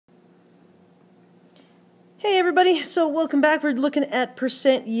Hey everybody, so welcome back. We're looking at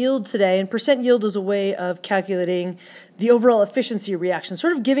percent yield today, and percent yield is a way of calculating the overall efficiency of reaction,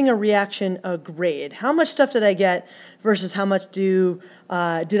 sort of giving a reaction a grade. How much stuff did I get versus how much did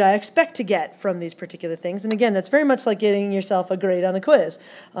I expect to get from these particular things? And again, that's very much like getting yourself a grade on a quiz.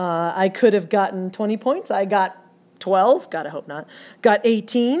 I could have gotten 20 points. I got 12, God, I hope not, got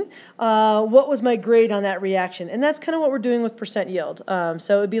 18. What was my grade on that reaction? And that's kind of what we're doing with percent yield.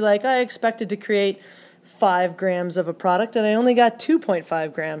 So it would be like I expected to create 5 grams of a product, and I only got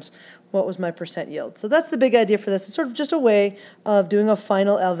 2.5 grams. What was my percent yield? So that's the big idea for this. It's sort of just a way of doing a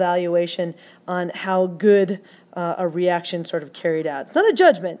final evaluation on how good a reaction sort of carried out. It's not a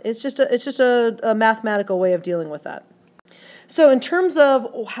judgment. It's just a mathematical way of dealing with that. So in terms of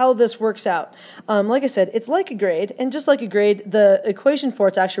how this works out, like I said, it's like a grade, and just like a grade, the equation for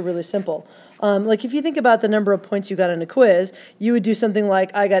it's actually really simple. Like if you think about the number of points you got in a quiz, you would do something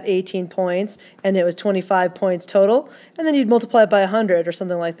like I got 18 points, and it was 25 points total, and then you'd multiply it by 100 or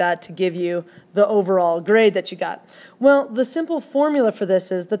something like that to give you the overall grade that you got. Well, the simple formula for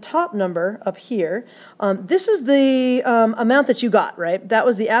this is the top number up here. This is the amount that you got, right? That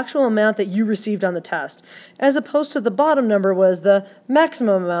was the actual amount that you received on the test, as opposed to the bottom number was the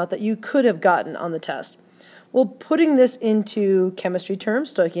maximum amount that you could have gotten on the test. Well, putting this into chemistry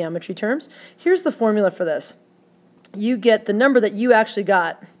terms, stoichiometry terms, here's the formula for this. You get the number that you actually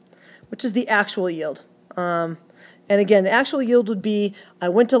got, which is the actual yield. And again, the actual yield would be, I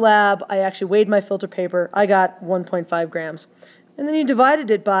went to lab, I actually weighed my filter paper, I got 1.5 grams. And then you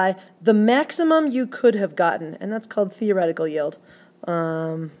divided it by the maximum you could have gotten, and that's called theoretical yield.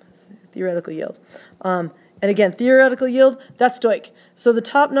 Theoretical yield. And again, theoretical yield, that's stoic. So the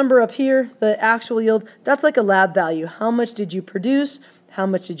top number up here, the actual yield, that's like a lab value. How much did you produce? How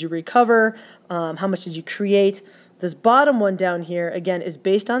much did you recover? How much did you create? This bottom one down here, again, is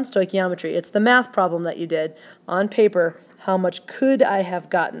based on stoichiometry. It's the math problem that you did on paper. How much could I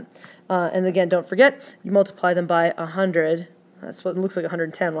have gotten? And again, don't forget, you multiply them by 100. That's what it looks like,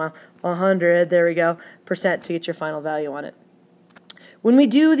 110. Wow, 100, there we go, percent to get your final value on it. When we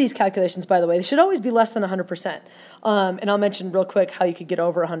do these calculations, by the way, they should always be less than 100%. And I'll mention real quick how you could get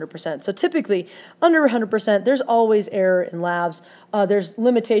over 100%. So typically, under 100%, there's always error in labs. There's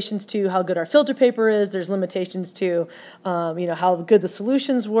limitations to how good our filter paper is. There's limitations to how good the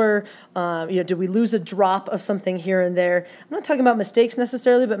solutions were. Did we lose a drop of something here and there? I'm not talking about mistakes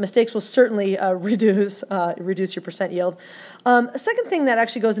necessarily, but mistakes will certainly reduce your percent yield. A second thing that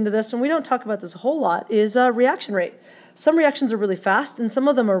actually goes into this, and we don't talk about this a whole lot, is reaction rate. Some reactions are really fast, and some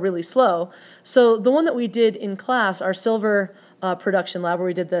of them are really slow. So the one that we did in class, our silver production lab, where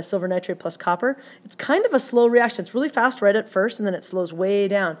we did the silver nitrate plus copper, it's kind of a slow reaction. It's really fast right at first, and then it slows way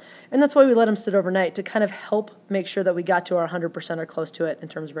down. And that's why we let them sit overnight, to kind of help make sure that we got to our 100% or close to it in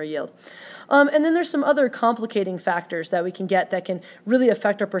terms of our yield. And then there's some other complicating factors that we can get that can really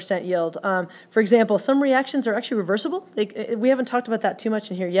affect our percent yield. For example, some reactions are actually reversible. We haven't talked about that too much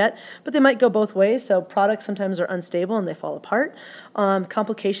in here yet, but they might go both ways. So products sometimes are unstable and they fall apart.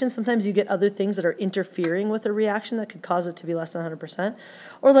 Complications, sometimes you get other things that are interfering with a reaction that could cause it to be less than 100%.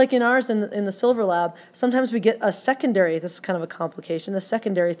 Or like in ours in the silver lab, sometimes we get a secondary, this is kind of a complication, a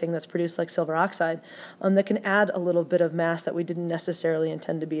secondary thing that's produced like silver oxide that can add a little bit of mass that we didn't necessarily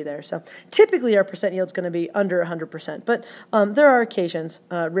intend to be there. So typically our percent yield is going to be under 100%, but there are occasions,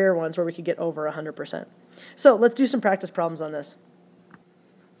 rare ones, where we could get over 100%. So let's do some practice problems on this.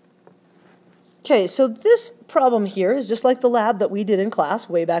 Okay, so this problem here is just like the lab that we did in class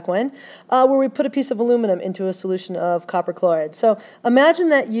way back when, where we put a piece of aluminum into a solution of copper chloride. So imagine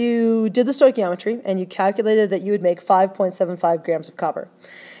that you did the stoichiometry and you calculated that you would make 5.75 grams of copper.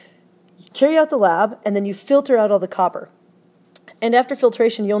 You carry out the lab and then you filter out all the copper. And after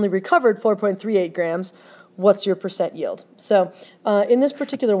filtration, you only recovered 4.38 grams. What's your percent yield? So in this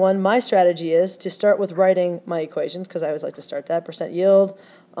particular one, my strategy is to start with writing my equations, because I always like to start that. Percent yield.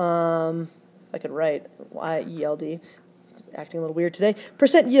 I could write Y-E-L-D. It's acting a little weird today.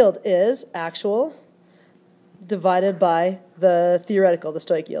 Percent yield is actual divided by the theoretical, the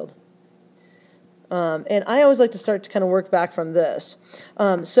stoic yield. And I always like to start to kind of work back from this.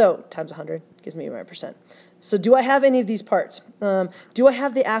 So times 100 gives me my percent. So do I have any of these parts? Do I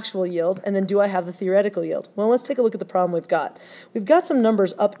have the actual yield, and then do I have the theoretical yield? Well, let's take a look at the problem we've got. We've got some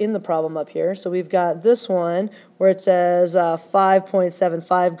numbers up in the problem up here. So we've got this one where it says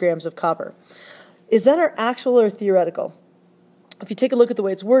 5.75 grams of copper. Is that our actual or theoretical? If you take a look at the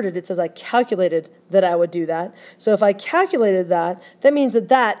way it's worded, it says I calculated that I would do that. So if I calculated that, that means that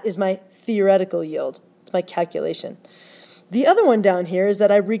that is my theoretical yield. It's my calculation. The other one down here is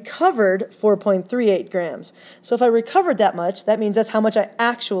that I recovered 4.38 grams. So if I recovered that much, that means that's how much I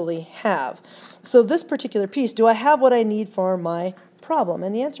actually have. So this particular piece, do I have what I need for my problem?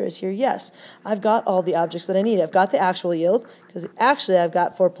 And the answer is here, yes. I've got all the objects that I need. I've got the actual yield, because actually I've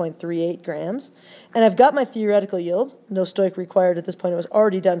got 4.38 grams. And I've got my theoretical yield. No stoic required at this point. It was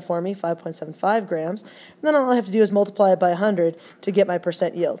already done for me, 5.75 grams. And then all I have to do is multiply it by 100 to get my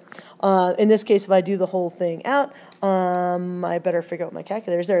percent yield. In this case, if I do the whole thing out, I better figure out what my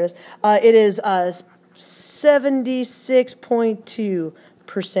calculator is. There it is. It is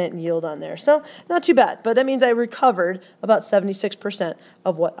 76.2% yield on there. So not too bad, but that means I recovered about 76%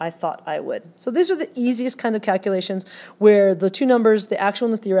 of what I thought I would. So these are the easiest kind of calculations where the two numbers, the actual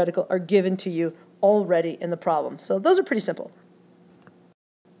and the theoretical, are given to you already in the problem. So those are pretty simple.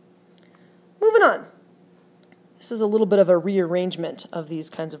 Moving on. This is a little bit of a rearrangement of these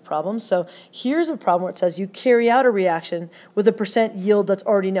kinds of problems. So here's a problem where it says you carry out a reaction with a percent yield that's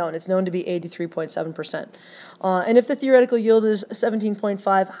already known. It's known to be 83.7%. And if the theoretical yield is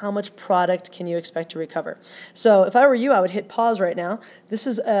 17.5, how much product can you expect to recover? So if I were you, I would hit pause right now. This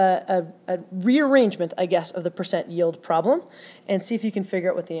is a rearrangement, I guess, of the percent yield problem, and see if you can figure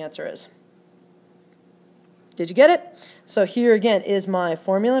out what the answer is. Did you get it? So here again is my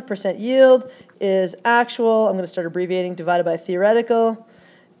formula. Percent yield is actual, I'm going to start abbreviating, divided by theoretical,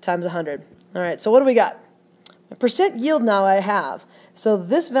 times 100. All right, so what do we got? My percent yield now I have. So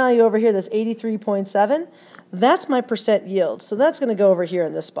this value over here, this 83.7, that's my percent yield. So that's going to go over here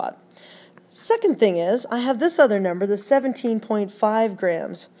in this spot. Second thing is, I have this other number, the 17.5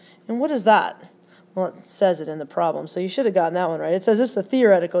 grams. And what is that? Well, it says it in the problem, so you should have gotten that one right. It says it's the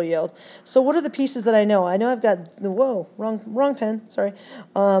theoretical yield. So what are the pieces that I know? I know I've got the, whoa, wrong pen, sorry.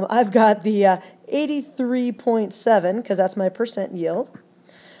 I've got the 83.7, because that's my percent yield.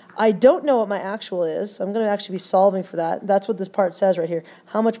 I don't know what my actual is, so I'm going to actually be solving for that. That's what this part says right here.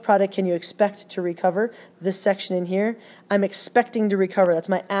 How much product can you expect to recover? This section in here, I'm expecting to recover. That's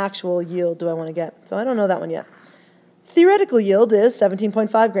my actual yield do I want to get. So I don't know that one yet. Theoretical yield is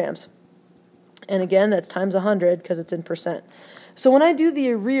 17.5 grams. And again, that's times 100 because it's in percent. So when I do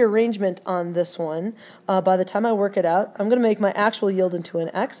the rearrangement on this one, by the time I work it out, I'm going to make my actual yield into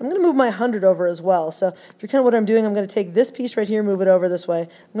an X. I'm going to move my 100 over as well. So if you're kind of what I'm doing, I'm going to take this piece right here, move it over this way.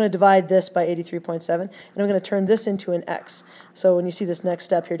 I'm going to divide this by 83.7, and I'm going to turn this into an X. So when you see this next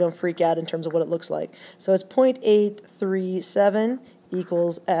step here, don't freak out in terms of what it looks like. So it's 0.837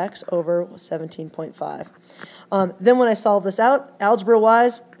 equals X over 17.5. Then when I solve this out,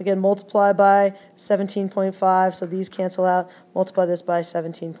 algebra-wise, again, multiply by 17.5, so these cancel out. Multiply this by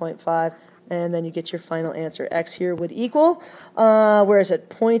 17.5, and then you get your final answer. X here would equal, where is it,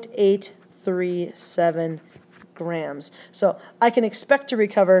 0.837 grams. So I can expect to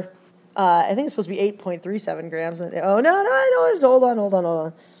recover, I think it's supposed to be 8.37 grams. Oh, no, hold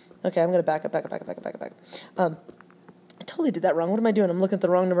on. Okay, I'm going to back up. I totally did that wrong. What am I doing? I'm looking at the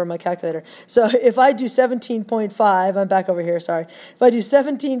wrong number on my calculator. So if I do 17.5, I'm back over here, sorry. If I do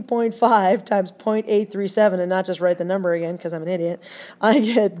 17.5 times 0.837 and not just write the number again because I'm an idiot, I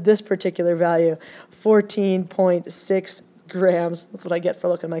get this particular value, 14.6 grams. That's what I get for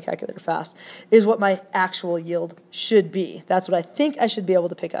looking at my calculator fast, is what my actual yield should be. That's what I think I should be able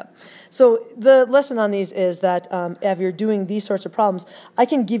to pick up. So the lesson on these is that if you're doing these sorts of problems, I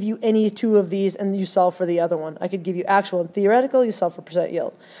can give you any two of these and you solve for the other one. I could give you actual and theoretical, you solve for percent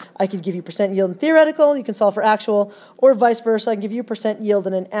yield. I could give you percent yield and theoretical, you can solve for actual, or vice versa. I can give you percent yield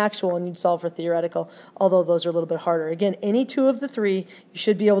and an actual and you'd solve for theoretical, although those are a little bit harder. Again, any two of the three, you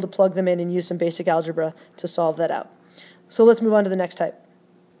should be able to plug them in and use some basic algebra to solve that out. So let's move on to the next type.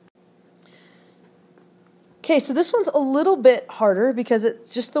 Okay, so this one's a little bit harder because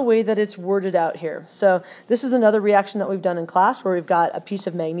it's just the way that it's worded out here. So this is another reaction that we've done in class where we've got a piece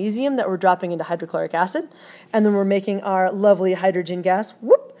of magnesium that we're dropping into hydrochloric acid, and then we're making our lovely hydrogen gas,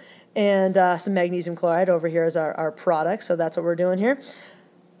 whoop, and some magnesium chloride over here as our product. So that's what we're doing here.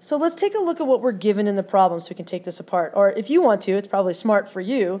 So let's take a look at what we're given in the problem so we can take this apart. Or if you want to, it's probably smart for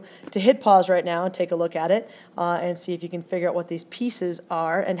you to hit pause right now and take a look at it and see if you can figure out what these pieces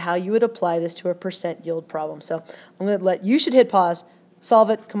are and how you would apply this to a percent yield problem. So I'm going to let you should hit pause,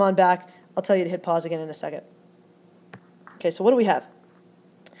 solve it, come on back. I'll tell you to hit pause again in a second. Okay, so what do we have?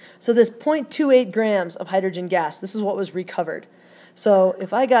 So this 0.28 grams of hydrogen gas, this is what was recovered. So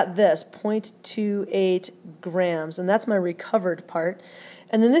if I got this, 0.28 grams, and that's my recovered part,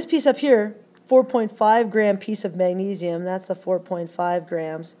 and then this piece up here, 4.5 gram piece of magnesium, that's the 4.5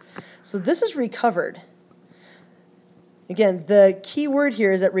 grams. So this is recovered. Again, the key word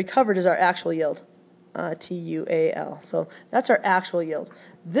here is that recovered is our actual yield, TUAL. So that's our actual yield.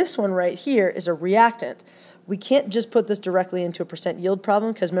 This one right here is a reactant. we can't just put this directly into a percent yield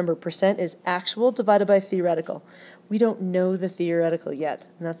problem because remember, percent is actual divided by theoretical. We don't know the theoretical yet,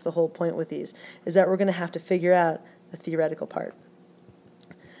 and that's the whole point with these, is that we're going to have to figure out the theoretical part.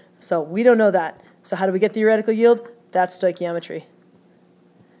 So we don't know that. So how do we get theoretical yield? That's stoichiometry.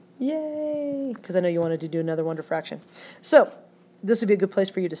 Yay! Because I know you wanted to do another wonder fraction. So this would be a good place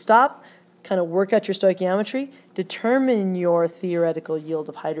for you to stop, kind of work out your stoichiometry, determine your theoretical yield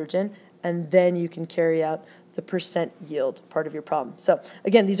of hydrogen, and then you can carry out the percent yield part of your problem. So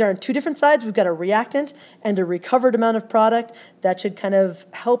again, these are on two different sides. We've got a reactant and a recovered amount of product. That should kind of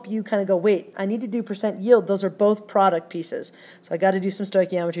help you kind of go, wait, I need to do percent yield. Those are both product pieces. So I got to do some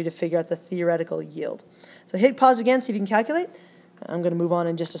stoichiometry to figure out the theoretical yield. So hit pause again, see if you can calculate. I'm going to move on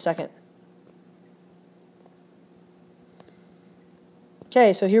in just a second.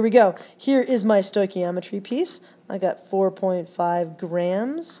 Okay, so here we go. Here is my stoichiometry piece. I got 4.5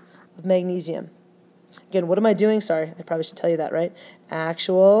 grams of magnesium. Again, what am I doing? Sorry, I probably should tell you that, right?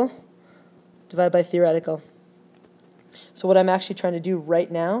 Actual divided by theoretical. So what I'm actually trying to do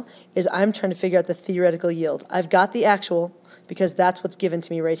right now is I'm trying to figure out the theoretical yield. I've got the actual because that's what's given to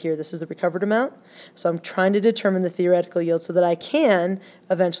me right here. This is the recovered amount. So I'm trying to determine the theoretical yield so that I can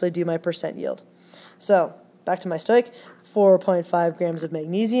eventually do my percent yield. So back to my stoich, 4.5 grams of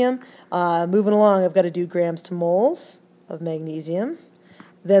magnesium. Moving along, I've got to do grams to moles of magnesium.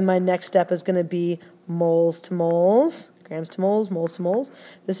 Then my next step is going to be moles to moles, grams to moles, moles to moles.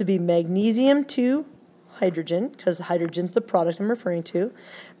 This would be magnesium to hydrogen, because the hydrogen's the product I'm referring to.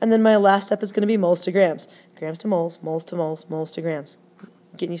 And then my last step is going to be moles to grams. Grams to moles, moles to moles, moles to grams.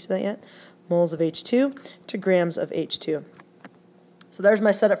 Getting used to that yet? Moles of H2 to grams of H2. So there's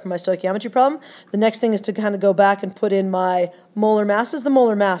my setup for my stoichiometry problem. The next thing is to kind of go back and put in my molar masses. The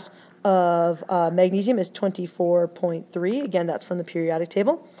molar mass of magnesium is 24.3. Again, that's from the periodic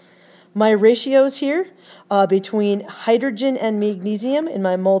table. My ratios here between hydrogen and magnesium in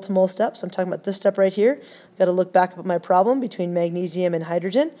my mole-to-mole steps. I'm talking about this step right here. Got to look back at my problem between magnesium and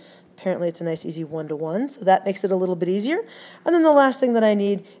hydrogen. Apparently, it's a nice easy 1-to-1, so that makes it a little bit easier. And then the last thing that I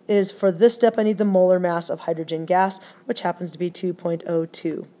need is for this step, I need the molar mass of hydrogen gas, which happens to be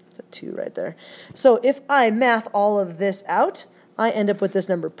 2.02. It's a 2 right there. So if I math all of this out, I end up with this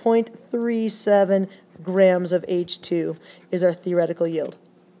number, 0.37 grams of H2 is our theoretical yield.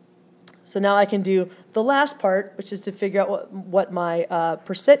 So now I can do the last part, which is to figure out what my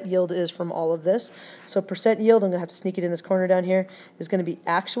percent yield is from all of this. So percent yield, I'm going to have to sneak it in this corner down here, is going to be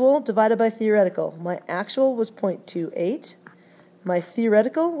actual divided by theoretical. My actual was 0.28. My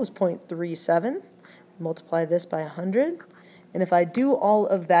theoretical was 0.37. Multiply this by 100. And if I do all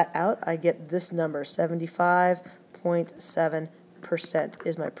of that out, I get this number, 75.7%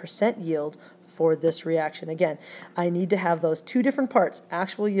 is my percent yield for this reaction. Again, I need to have those two different parts,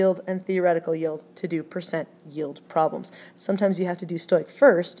 actual yield and theoretical yield, to do percent yield problems. Sometimes you have to do stoich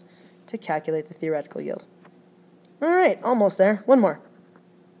first to calculate the theoretical yield. All right, almost there. One more.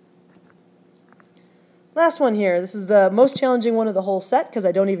 Last one here. This is the most challenging one of the whole set because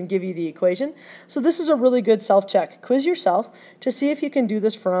I don't even give you the equation. So this is a really good self-check. Quiz yourself to see if you can do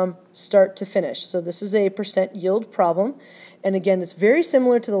this from start to finish. So this is a percent yield problem. And again, it's very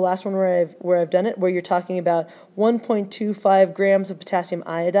similar to the last one where I've done it, where you're talking about 1.25 grams of potassium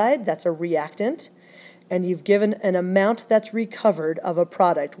iodide. That's a reactant. And you've given an amount that's recovered of a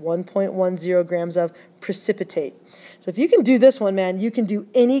product, 1.10 grams of precipitate. So if you can do this one, man, you can do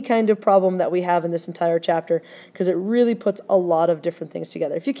any kind of problem that we have in this entire chapter because it really puts a lot of different things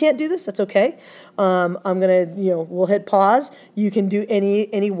together. If you can't do this, that's okay. I'm going to, we'll hit pause. You can do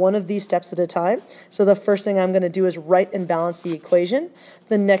any one of these steps at a time. So the first thing I'm going to do is write and balance the equation.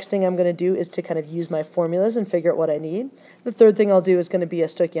 The next thing I'm going to do is to kind of use my formulas and figure out what I need. The third thing I'll do is going to be a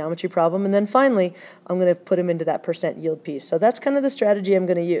stoichiometry problem. And then finally, I'm going to put them into that percent yield piece. So that's kind of the strategy I'm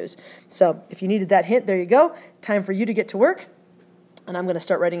going to use. So if you needed that hint, there you go. Time for you to get to work. And I'm going to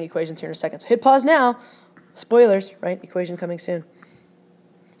start writing equations here in a second. So hit pause now. Spoilers, right? Equation coming soon.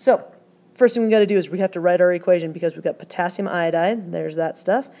 So first thing we got to do is we have to write our equation because we've got potassium iodide. There's that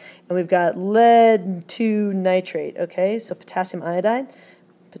stuff. And we've got lead 2 nitrate. Okay, so potassium iodide,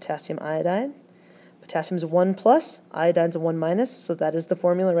 potassium iodide. Potassium is a 1 plus, iodine's a 1 minus, so that is the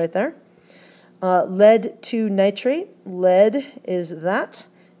formula right there. Lead 2 nitrate, lead is that,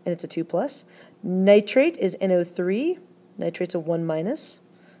 and it's a 2 plus. Nitrate is NO3, nitrate's a 1 minus,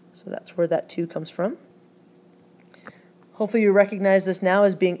 so that's where that 2 comes from. Hopefully you recognize this now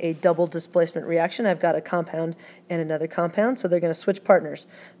as being a double displacement reaction. I've got a compound and another compound, so they're going to switch partners.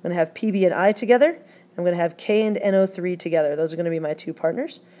 I'm going to have PB and I together. I'm going to have K and NO3 together. Those are going to be my two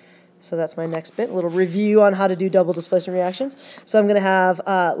partners. So that's my next bit, a little review on how to do double displacement reactions. So I'm going to have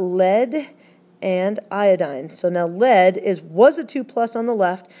lead and iodine. So now lead was a 2+ on the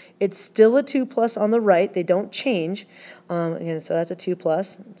left. It's still a 2+ on the right. They don't change. Again, so that's a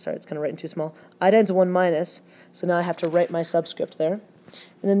 2+. Sorry, it's kind of writing too small. Iodine's a 1-. So now I have to write my subscript there.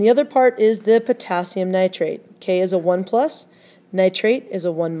 And then the other part is the potassium nitrate. K is a 1+. Nitrate is a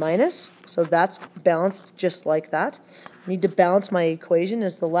 1-. So that's balanced just like that. I need to balance my equation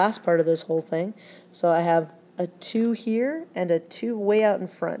is the last part of this whole thing. So I have a 2 here and a 2 way out in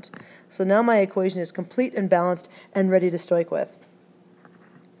front. So now my equation is complete and balanced and ready to stoich with.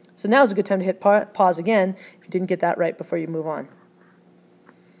 So now is a good time to hit pause again if you didn't get that right before you move on.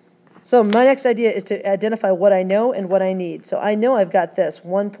 So my next idea is to identify what I know and what I need. So I know I've got this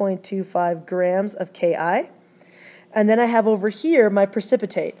 1.25 grams of Ki. And then I have over here my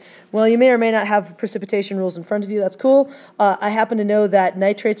precipitate. Well, you may or may not have precipitation rules in front of you. That's cool. I happen to know that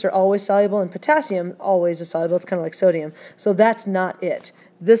nitrates are always soluble and potassium always is soluble. It's kind of like sodium. So that's not it.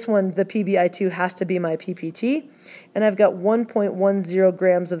 This one, the PbI2, has to be my PPT. And I've got 1.10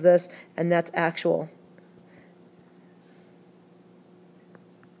 grams of this, and that's actual.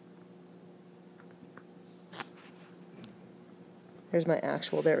 Here's my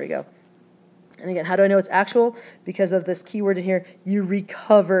actual. There we go. And again, how do I know it's actual? Because of this keyword in here, you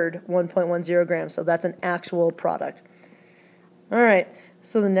recovered 1.10 grams. So that's an actual product. All right,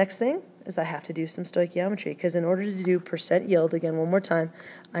 so the next thing is I have to do some stoichiometry, because in order to do percent yield, again, one more time,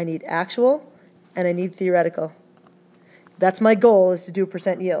 I need actual and I need theoretical. That's my goal, is to do a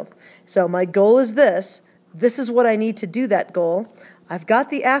percent yield. So my goal is this. This is what I need to do that goal. I've got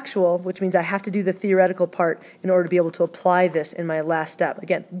the actual, which means I have to do the theoretical part in order to be able to apply this in my last step.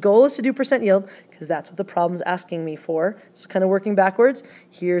 Again, goal is to do percent yield because that's what the problem's asking me for. So kind of working backwards,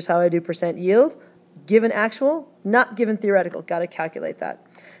 here's how I do percent yield. Given actual, not given theoretical. Got to calculate that.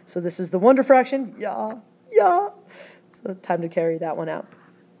 So this is the wonder fraction. Yeah. So time to carry that one out.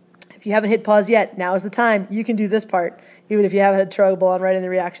 If you haven't hit pause yet, now is the time. You can do this part. Even if you haven't had trouble on writing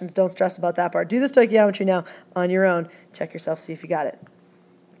the reactions, don't stress about that part. Do the stoichiometry now on your own. Check yourself, see if you got it.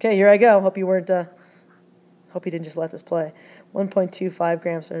 Okay, here I go. Hope you didn't just let this play. 1.25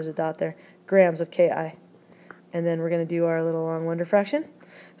 grams, there's a dot there, grams of Ki. And then we're going to do our little long wonder fraction.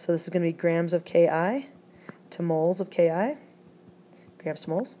 So this is going to be grams of Ki to moles of Ki, grams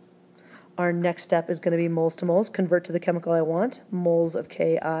to moles. Our next step is going to be moles to moles. Convert to the chemical I want, moles of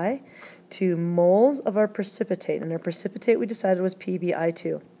Ki to moles of our precipitate. And our precipitate we decided was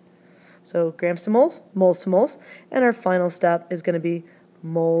PbI2. So grams to moles to moles. And our final step is going to be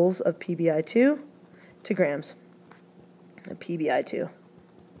moles of PbI2 to grams of PbI2.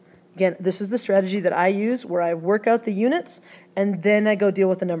 Again, this is the strategy that I use where I work out the units and then I go deal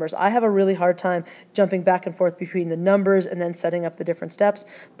with the numbers. I have a really hard time jumping back and forth between the numbers and then setting up the different steps,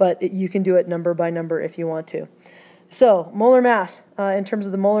 but you can do it number by number if you want to. So molar mass, in terms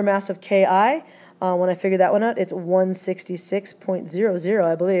of the molar mass of Ki, when I figured that one out, it's 166.00,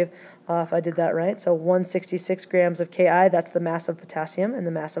 I believe, if I did that right. So 166 grams of Ki, that's the mass of potassium and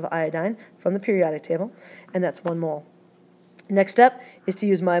the mass of iodine from the periodic table, and that's 1 mole. Next step is to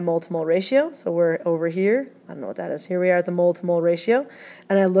use my mole-to-mole ratio. So we're over here. I don't know what that is. Here we are at the mole-to-mole ratio.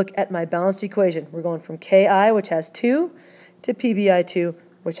 And I look at my balanced equation. We're going from Ki, which has 2, to PbI2,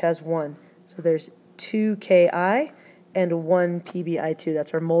 which has 1. So there's 2 Ki and 1 PbI2.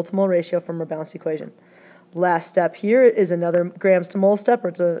 That's our mole-to-mole ratio from our balanced equation. Last step here is another grams to mole step,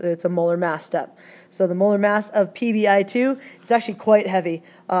 or it's a molar mass step. So the molar mass of PbI2, it's actually quite heavy,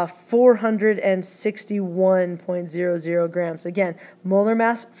 461.00 grams. Again, molar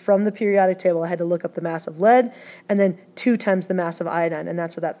mass from the periodic table. I had to look up the mass of lead, and then 2 times the mass of iodine, and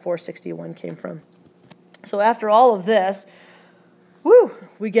that's where that 461 came from. So after all of this,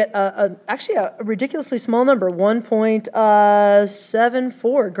 we get actually a ridiculously small number,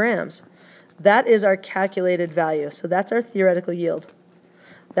 1.74 grams. That is our calculated value. So that's our theoretical yield.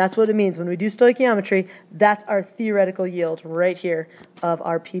 That's what it means. When we do stoichiometry, that's our theoretical yield right here of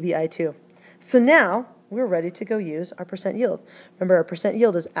our PbI2. So now we're ready to go use our percent yield. Remember, our percent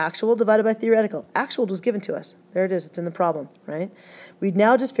yield is actual divided by theoretical. Actual was given to us. There it is. It's in the problem, right? We've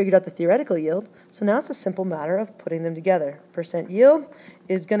now just figured out the theoretical yield. So now it's a simple matter of putting them together. Percent yield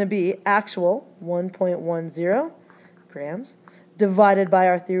is going to be actual 1.10 grams divided by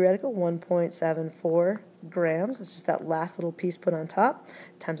our theoretical 1.74 grams. It's just that last little piece put on top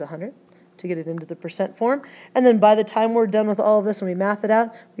times 100 to get it into the percent form. And then by the time we're done with all of this and we math it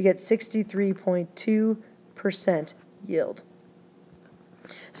out, we get 63.2% yield.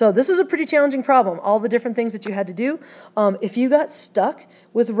 So this is a pretty challenging problem, all the different things that you had to do. If you got stuck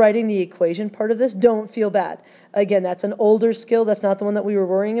with writing the equation part of this, don't feel bad. Again, that's an older skill. That's not the one that we were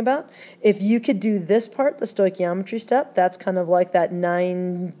worrying about. If you could do this part, the stoichiometry step, that's kind of like that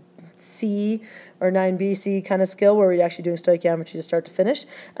 9 9C or 9BC kind of skill where we're actually doing stoichiometry to start to finish,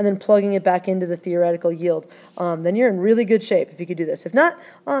 and then plugging it back into the theoretical yield. Then you're in really good shape if you could do this. If not,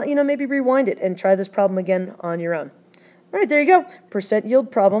 maybe rewind it and try this problem again on your own. All right, there you go. Percent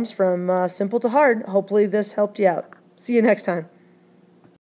yield problems from simple to hard. Hopefully this helped you out. See you next time.